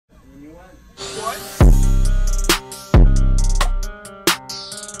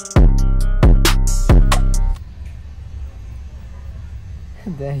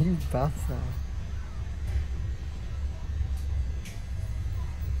Daí passa.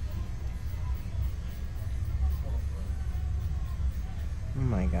 Oh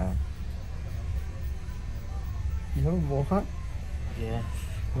my god. You what? Yeah.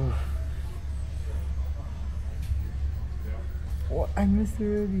 What? I missed it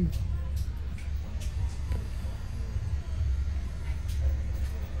already.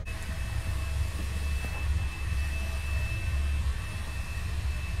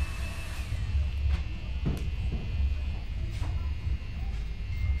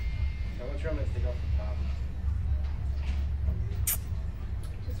 How much room is to go from top?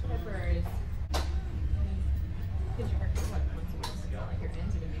 Just whatever is. Because your haircut, what, once a week, like your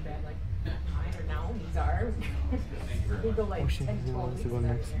ends are gonna be bad, like mine or Naomi's are. We go like 10, 12 weeks without a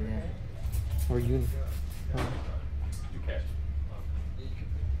haircut. Or you? You cash.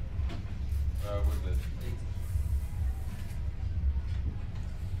 With the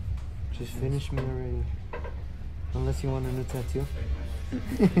Just finish me already. Unless you want a new tattoo.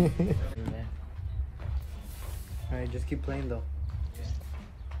 Yeah. Alright, just keep playing though.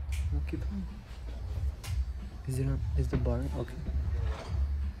 No, keep playing. Is it on? Is the bar? Okay.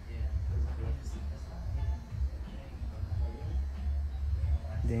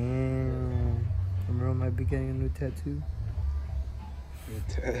 Damn. Ramiro might be getting a new tattoo.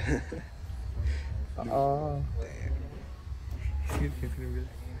 Oh.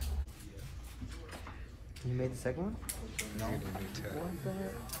 You made the second one? No. What the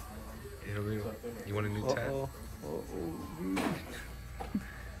heck? Hey, Ramiro, you want a new tat? Dude.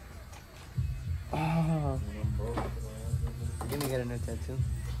 Oh. You're gonna get a new tattoo.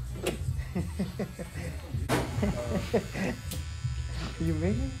 You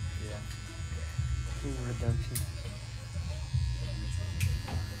made it? Yeah. Ooh, redemption.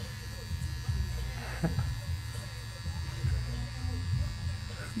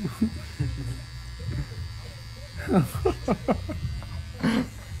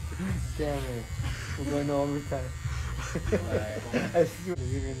 Damn it. We're going to overtime. I see you're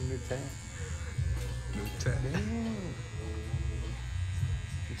getting a new tat. New tat. Damn.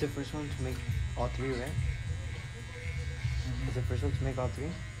 It's the first one to make all three, right? It's the first one to make all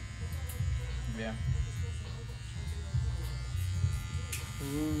three? Yeah.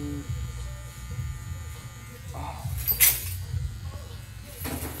 Ooh. Oh.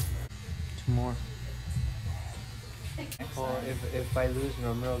 Two more. Oh, if I lose,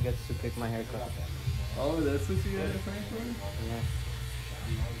 Ramiro gets to pick my haircut. Oh, that's what you had to pay for? Yeah.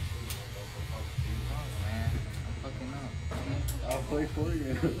 Man, I'm fucking up. I'll play for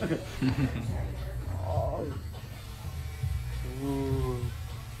you. Oh. Ooh.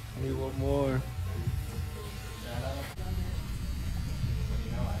 I need one more.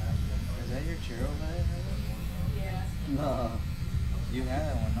 Is that your churro vibe? Yeah. Nah. You had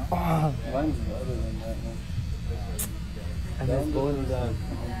that one, no? Oh. Mine's better than that one. I missed both of them.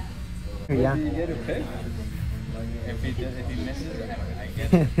 What Yeah. do you get a pick? If he misses, I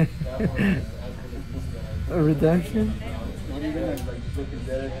get it. A redemption? What are you gonna like look at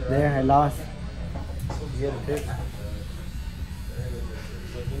that? There, I lost. You get a pick.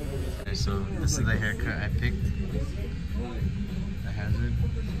 Okay, so this is the haircut I picked. The hazard.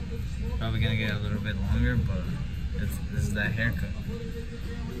 Probably gonna get a little bit longer, but this is that haircut.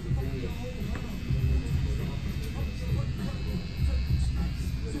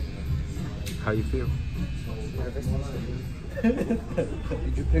 How you feel? Nervous.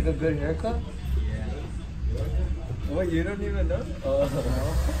 Did you pick a good haircut? Yeah. What, you don't even know?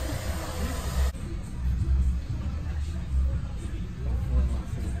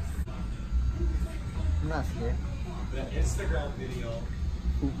 I'm not scared. The Instagram video.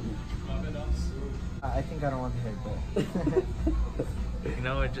 I think I don't want the haircut. You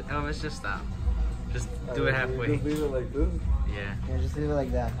know what? Let's just stop. Just do it halfway. Just leave it like this? Yeah. Yeah, just leave it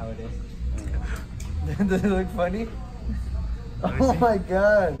like that, how it is. Does it look funny? Let me Oh see. my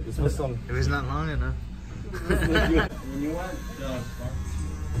god. This was some. It was not long enough. When you want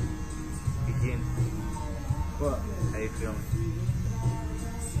Begin. what? How you feeling?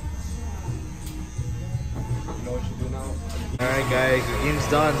 You know what you do now? Alright guys, Ian's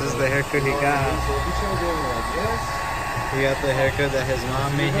done. This is the haircut he got. So if you show them like this, He got the haircut that his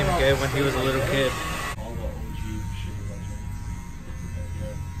mom made him get when he was a little kid. all the OG shit legends.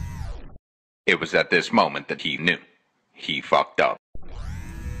 It was at this moment that he knew. He fucked up.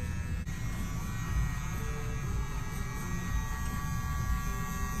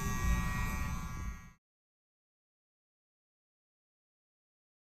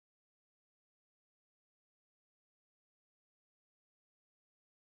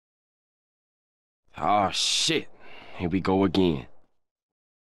 Oh shit. Here we go again.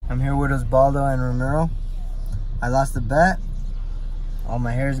 I'm here with Osvaldo and Ramiro. I lost the bet. All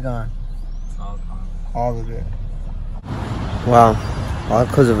my hair's gone. It's all gone. All of it. Wow. All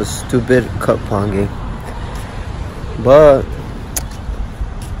because of a stupid cup pong game. But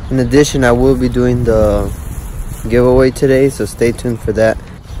in addition, I will be doing the giveaway today, so stay tuned for that.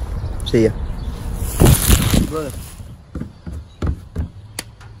 See ya. Brother.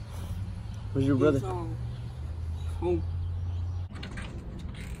 Where's your brother? Home.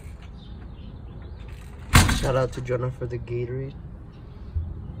 Shout out to Jonah for the Gatorade.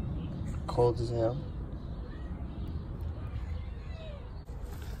 Cold as hell.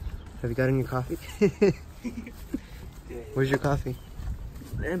 Have you gotten your coffee? Where's your coffee?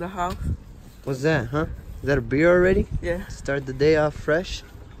 In the house. What's that, huh? Is that a beer already? Yeah. Start the day off fresh.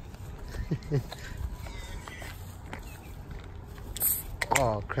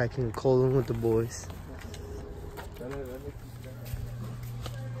 Oh, cracking a cold one with the boys.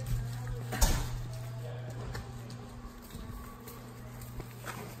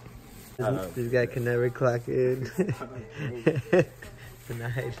 This guy can never clock in.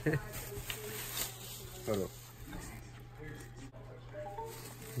 Tonight.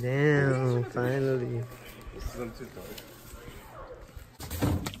 Damn, finally.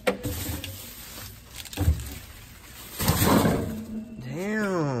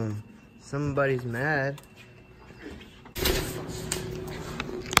 Damn, somebody's mad.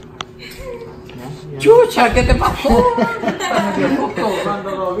 ¡Chucha! ¿Qué te pasó?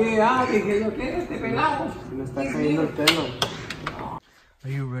 Cuando lo vi, dije yo, ¿qué es este pelado? Me está cayendo el pelo. Are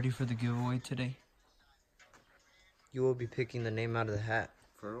you ready for the giveaway today? You will be picking the name out of the hat.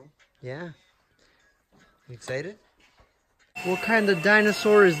 For real? Yeah. You excited? What kind of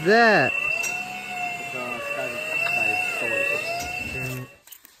dinosaur is that?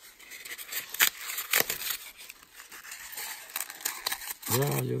 Ya,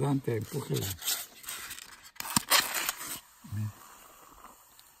 ayudante, empújela.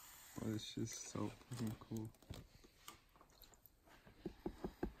 Oh, it's just so fucking cool.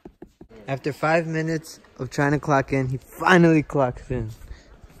 After 5 minutes of trying to clock in, he finally clocks in.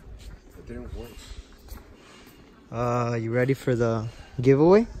 It didn't work. You ready for the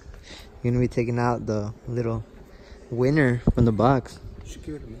giveaway? You're gonna be taking out the little winner from the box. You should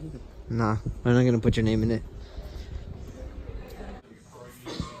give it a name. Nah, we're not gonna put your name in it.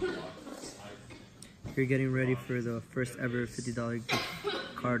 You're getting ready for the first ever $50 gift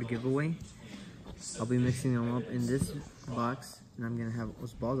card giveaway. I'll be mixing them up in this box, and I'm gonna have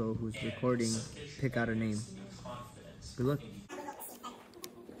Osvaldo, who's recording, pick out a name. Good luck.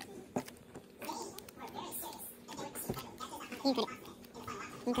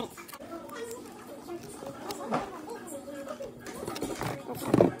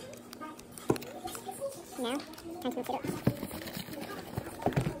 Now, time to mix it up.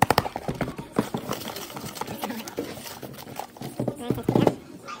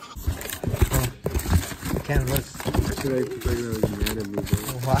 Can't look. Should I figure out you mad at me, bro?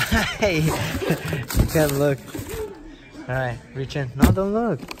 Why? You can't look. Alright, reach in. No, don't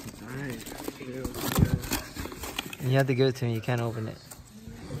look. Alright. You have to give it to me. You can't open it.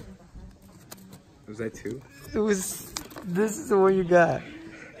 Was that two? It was. This is the one you got.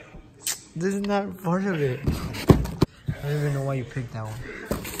 This is not part of it. I don't even know why you picked that one.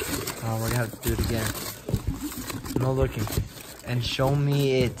 Oh, we're gonna have to do it again. No looking. And show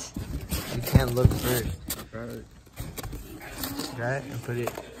me it. You can't look first. Right. Got it? And put it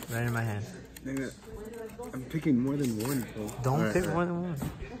right in my hand. Nigga, I'm picking more than one, bro. Don't pick more than one.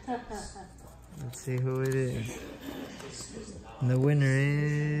 Let's see who it is. The winner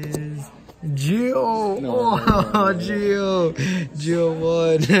is Gio. Oh, Gio. Gio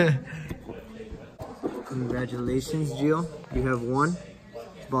won. Congratulations, Gio. You have won.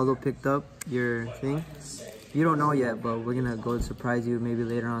 Baldo picked up your thing. You don't know yet, but we're gonna go surprise you maybe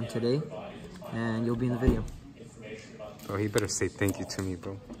later on today, and you'll be in the video. Oh, he better say thank you to me,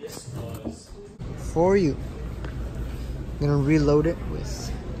 bro. For you. I'm gonna reload it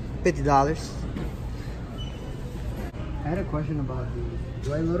with $50. I had a question about the.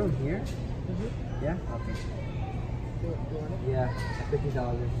 Do I load them here? Mm-hmm. Yeah? Okay. Yeah,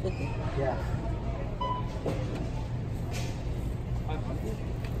 $50. Yeah.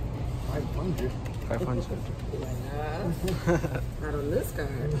 500. 500. Not on this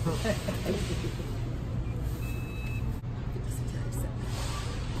card.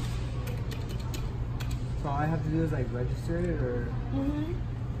 So all I have to do is like register it or? Mm-hmm.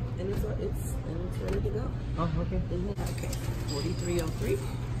 And it's ready to go. Oh, okay. Okay. 4303.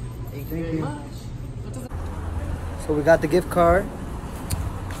 Thank you very much. So we got the gift card.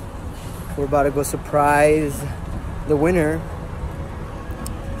 We're about to go surprise the winner.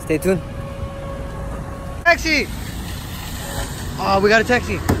 Stay tuned. Taxi! Oh, we got a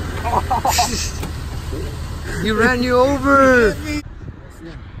taxi. He ran you over. You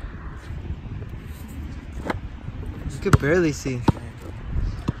could barely see.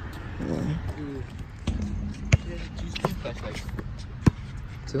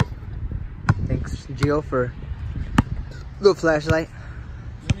 Two. Thanks, Gio, for the flashlight.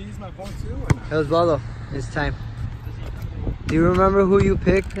 Let me use my phone too or not? It was Lalo. It's time. Do you remember who you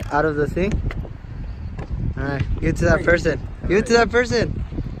picked out of the thing? Alright, give it to that person. Give it to that person.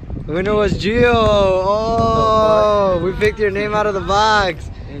 The winner was Gio. Oh, we picked your name out of the box.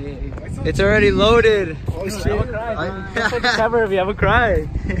 It's already loaded. Oh shit. Take a camera if you haven't cried.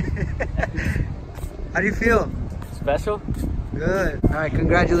 How do you feel? Special? Good. Alright,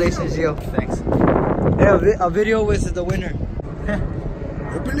 congratulations, Gio. Thanks. Hey, a video was the winner.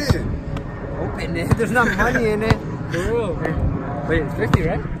 Open it. Open it. There's not money in it. For real. Wait, it's 50,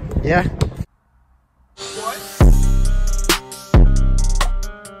 right? Yeah. What?